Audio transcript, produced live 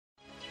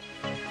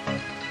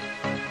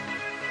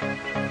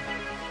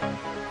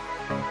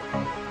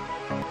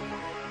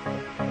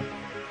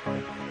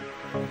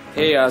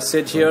Hey,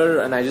 Sid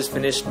here, and I just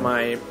finished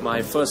my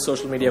first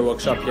social media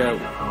workshop here.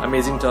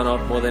 Amazing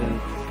turnout, more than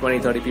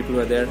 20-30 people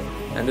were there.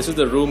 And this is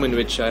the room in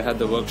which I had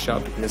the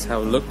workshop. You can just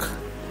have a look.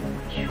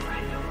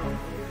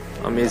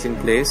 Amazing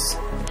place.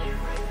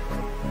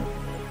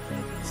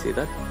 See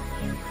that?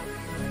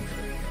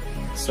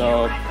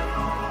 So,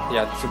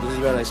 yeah, so this is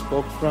where I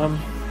spoke from.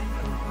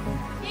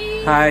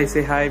 Hey. Hi,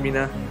 say hi,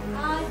 Meena.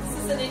 This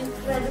is an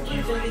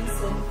incredible building,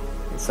 Sid.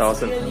 It's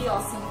awesome. Really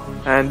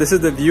awesome. And this is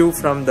the view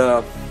from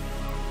the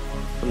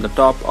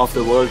top of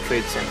the World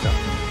Trade Center.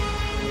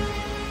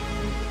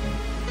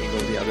 We go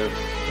the other.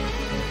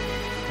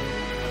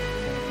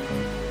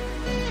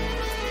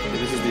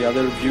 This is the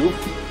other view.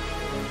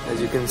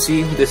 As you can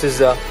see, this is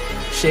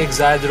Sheikh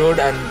Zayed Road,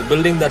 and the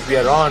building that we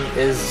are on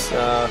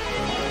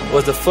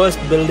was the first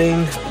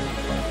building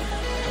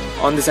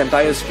on this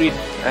entire street,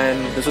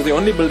 and this was the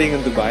only building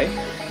in Dubai,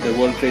 the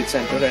World Trade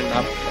Center,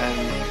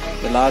 and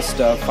the last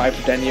 5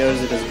 to 10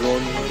 years it has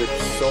grown with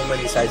so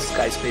many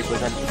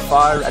skyscrapers, and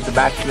far at the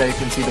back there you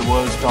can see the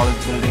world's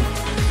tallest building,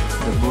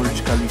 the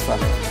Burj Khalifa.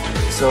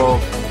 So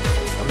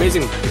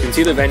amazing. You can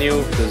see the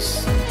venue.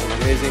 There's an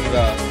amazing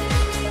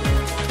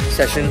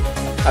session.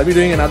 I'll be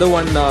doing another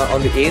one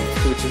on the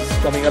 8th, which is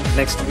coming up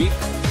next week,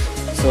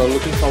 so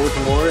looking forward to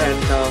more,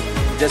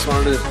 and just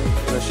wanted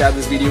to share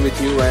this video with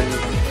you,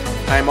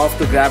 and I'm off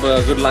to grab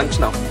a good lunch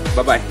now.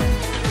 Bye bye.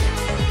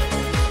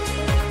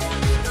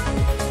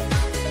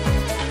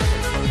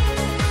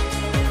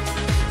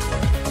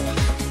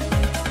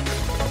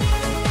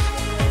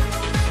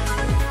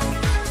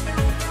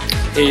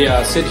 Hey,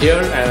 Sid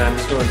here, and I'm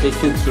just going to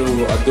take you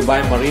through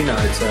Dubai Marina.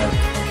 It's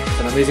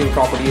an amazing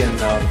property, and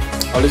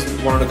I always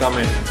wanted to come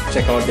and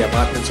check out the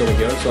apartments over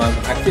here. So I'm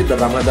actually at the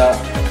Ramada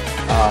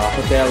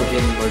Hotel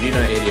in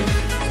Marina area.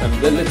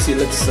 Let's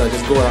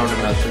just go around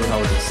and I'll show you how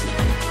it is.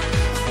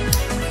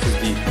 This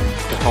is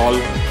the hall,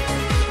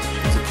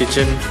 it's a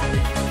kitchen,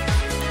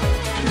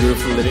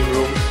 beautiful living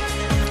room.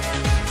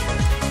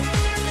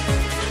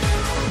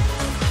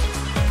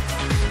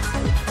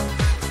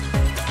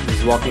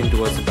 Just walking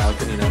towards the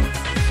balcony now.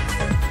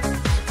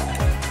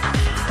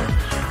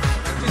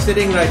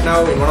 Sitting right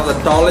now in one of the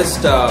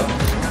tallest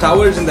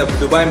towers in the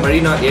Dubai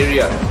Marina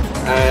area,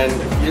 and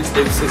it's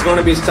going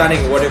to be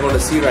stunning. What you're going to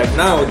see right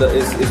now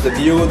is the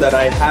view that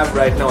I have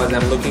right now as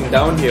I'm looking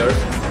down here.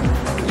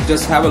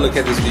 Just have a look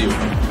at this view.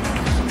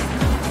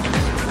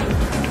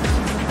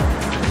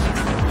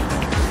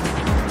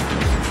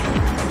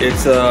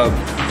 It's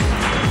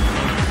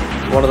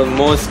one of the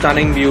most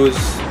stunning views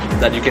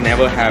that you can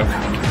ever have.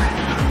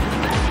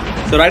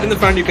 So right in the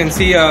front you can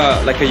see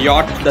like a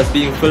yacht that's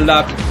being filled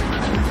up.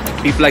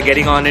 People are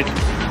getting on it,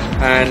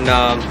 and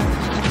I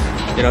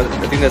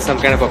think there's some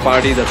kind of a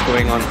party that's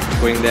going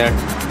there.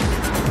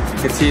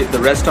 You can see the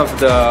rest of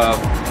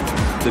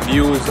the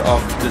views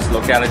of this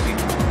locality.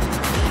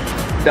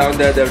 Down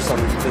there, there's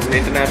an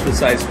international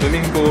sized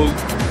swimming pool.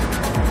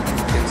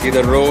 You can see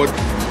the road.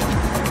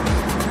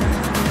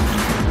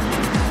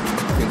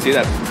 You can see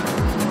that,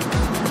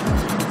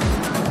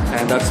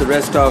 and that's the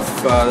rest of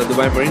the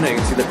Dubai Marina. You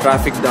can see the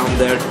traffic down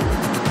there.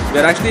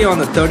 We're actually on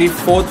the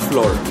 34th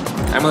floor.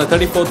 I'm on the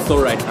 34th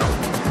floor right now,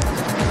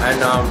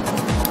 and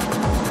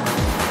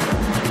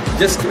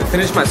just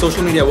finished my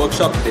social media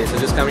workshop today, so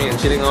just coming and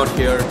chilling out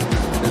here,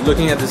 just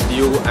looking at this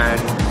view,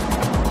 and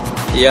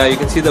yeah, you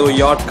can see the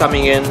yacht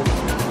coming in.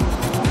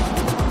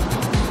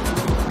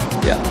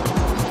 Yeah,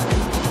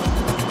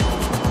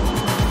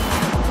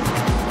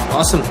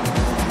 awesome.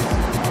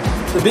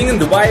 So being in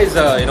Dubai is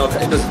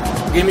it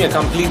just gave me a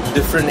complete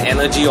different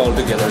energy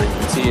altogether. You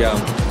can see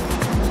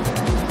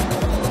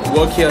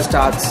work here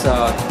starts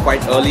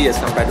quite early as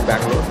compared to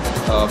Bangalore.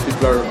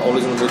 People are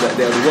always going to do that.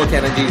 The work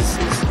energy is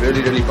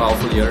really, really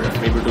powerful here.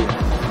 I'm able to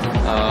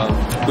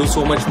do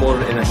so much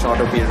more in a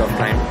shorter period of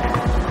time.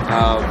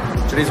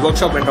 Today's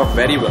workshop went off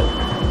very well.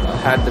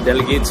 Had the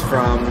delegates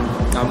from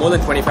more than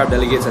 25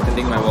 delegates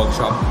attending my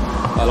workshop.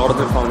 A lot of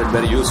them found it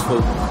very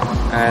useful,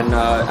 and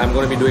I'm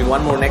going to be doing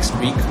one more next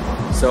week.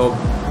 So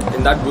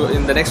in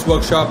the next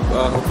workshop,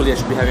 hopefully I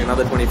should be having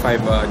another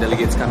 25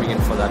 delegates coming in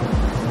for that.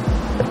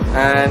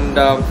 And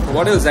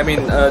what else? I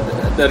mean,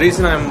 the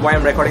reason why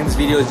I'm recording this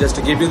video is just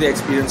to give you the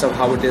experience of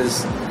how it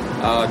is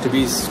to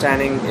be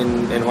standing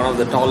in one of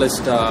the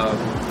tallest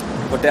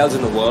hotels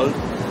in the world,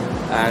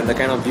 and the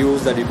kind of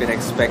views that you can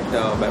expect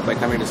by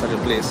coming to such a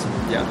place.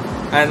 Yeah.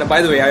 And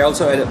by the way, I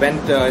also went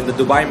in the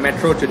Dubai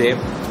Metro today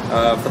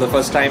for the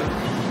first time.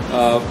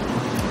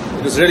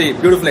 It was really a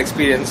beautiful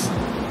experience.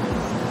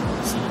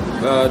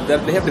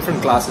 They have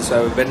different classes,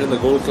 so I went in the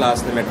gold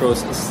class in the metro,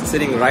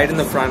 sitting right in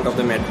the front of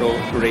the metro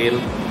rail,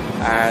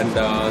 and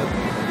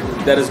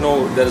there is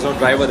no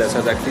driver there, so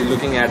I was actually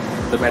looking at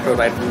the metro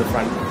right in the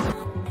front.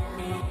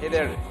 Hey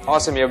there,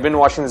 awesome, you've been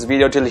watching this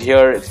video till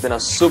here. It's been a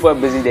super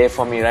busy day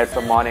for me right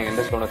from morning. I'm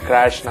just going to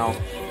crash now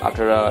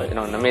after an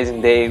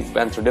amazing day.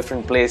 Went through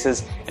different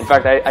places. In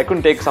fact, I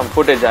couldn't take some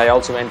footage. I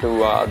also went to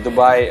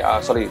Dubai,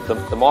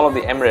 the Mall of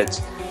the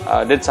Emirates.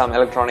 Did some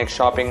electronic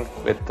shopping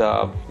with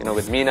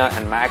with Meena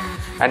and Mac,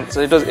 and so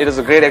it was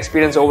a great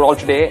experience overall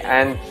today.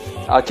 And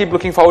keep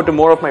looking forward to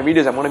more of my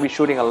videos. I'm going to be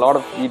shooting a lot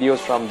of videos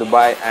from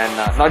Dubai,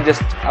 and not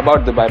just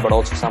about Dubai, but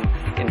also some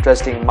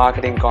interesting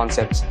marketing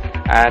concepts.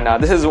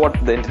 And this is what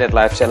the internet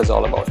lifestyle is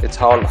all about. It's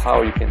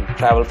how you can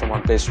travel from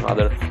one place to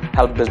another,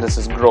 help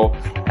businesses grow,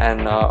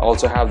 and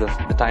also have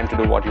the time to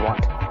do what you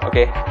want.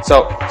 Okay,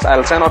 so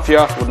I'll sign off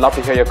here. Would love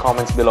to hear your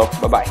comments below.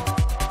 Bye bye.